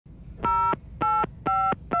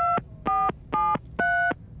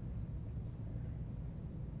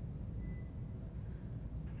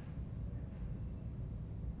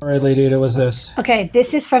right, lady, it was this. Okay,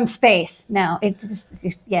 this is from space. Now,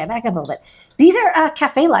 yeah, back up a little bit. These are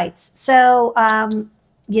cafe lights. So,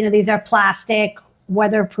 you know, these are plastic,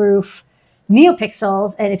 weatherproof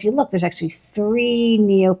NeoPixels. And if you look, there's actually 3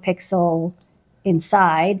 NeoPixel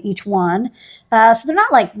inside each one. So they're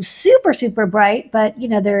not like super, super bright, but, you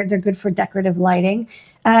know, they're good for decorative lighting.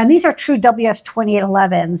 And these are true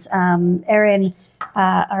WS2811s. Erin,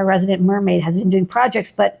 our resident mermaid, has been doing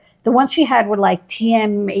projects, but the ones she had were like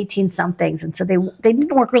TM18 somethings. And so they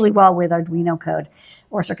didn't work really well with Arduino code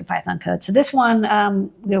or CircuitPython code. So this one,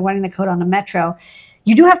 we're running the code on a Metro.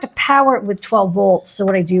 You do have to power it with 12 volts. So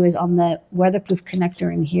what I do is on the weatherproof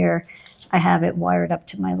connector in here, I have it wired up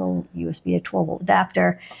to my little USB 12 volt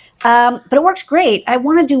adapter. But it works great. I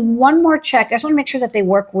want to do one more check. I just want to make sure that they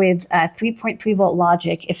work with 3.3 volt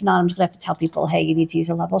logic. If not, I'm just going to have to tell people, hey, you need to use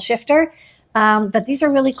a level shifter. But these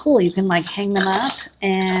are really cool. You can like hang them up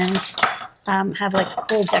and have like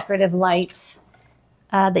cool decorative lights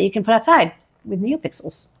that you can put outside with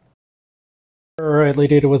NeoPixels. All right,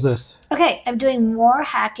 lady, it was this. Okay, I'm doing more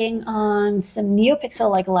hacking on some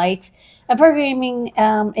NeoPixel-like lights. I'm programming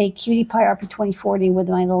a QT Py RP2040 with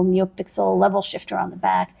my little NeoPixel level shifter on the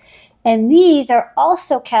back. And these are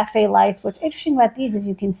also cafe lights. What's interesting about these is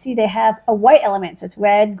you can see they have a white element. So it's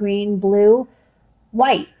red, green, blue,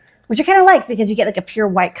 white, which I kind of like because you get like a pure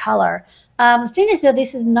white color. The thing is, though,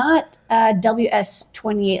 this is not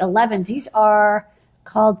WS2811. These are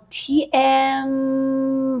called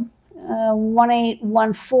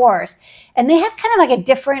TM1814s. And they have kind of like a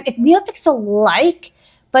different, it's NeoPixel-like,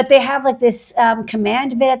 but they have like this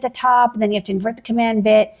command bit at the top, and then you have to invert the command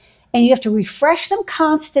bit, and you have to refresh them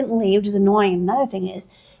constantly, which is annoying. Another thing is,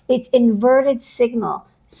 it's inverted signal.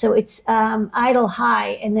 So it's idle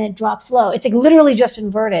high, and then it drops low. It's like literally just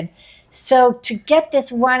inverted. So to get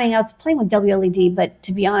this running, I was playing with WLED, but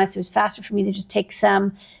to be honest, it was faster for me to just take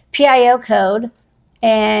some PIO code,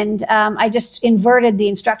 and I just inverted the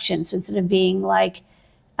instructions. So instead of being like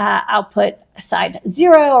output side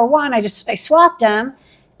 0 or 1, I swapped them.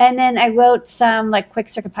 And then I wrote some like quick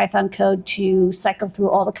CircuitPython code to cycle through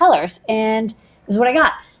all the colors. And this is what I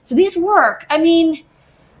got. So these work. I mean,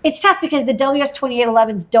 it's tough because the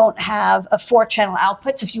WS2811s don't have a 4-channel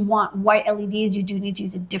output. So if you want white LEDs, you do need to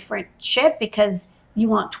use a different chip because you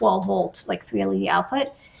want 12 volts, like 3 LED output.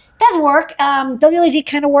 It does work. WLED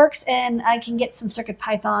kind of works, and I can get some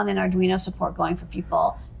CircuitPython and Arduino support going for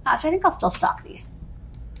people. So I think I'll still stock these.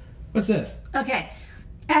 What's this? Okay.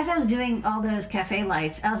 As I was doing all those cafe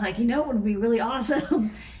lights, I was like, you know what would be really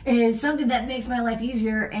awesome is something that makes my life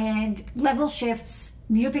easier and level shifts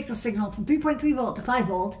NeoPixel signal from 3.3 volt to 5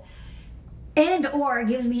 volt, and or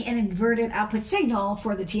gives me an inverted output signal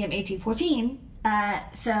for the TM1814.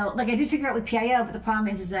 So like I did figure out with PIO, but the problem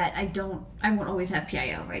is that I won't always have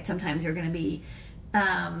PIO, right? Sometimes you're going to be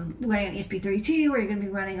running on ESP32, or you're going to be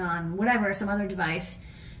running on whatever, some other device.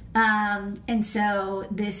 And so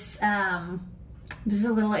this is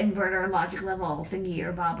a little inverter logic level thingy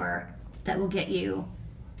or bobber that will get you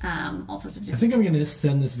all sorts of different. I think I'm going to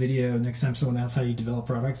send this video next time someone asks how you develop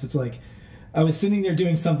products. It's like, I was sitting there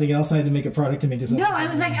doing something else. I had to make a product to make this. No, I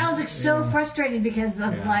was like so frustrated because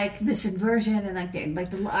of like this inversion and like the.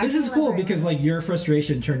 This is cool because like your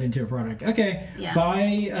frustration turned into a product. Okay,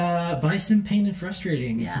 buy some pain and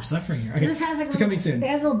frustrating and some suffering here. Okay. So this has like it's coming soon. It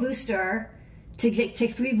has a little booster to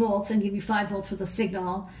take 3 volts and give you 5 volts with a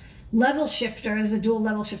signal. Level shifter is a dual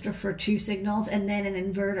level shifter for 2 signals, and then an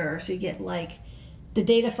inverter, so you get like the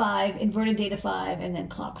data 5, inverted data 5, and then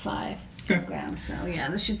clock 5 ground. So yeah,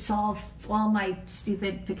 this should solve all my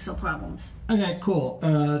stupid pixel problems. Okay, cool.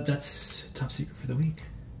 That's top secret for the week.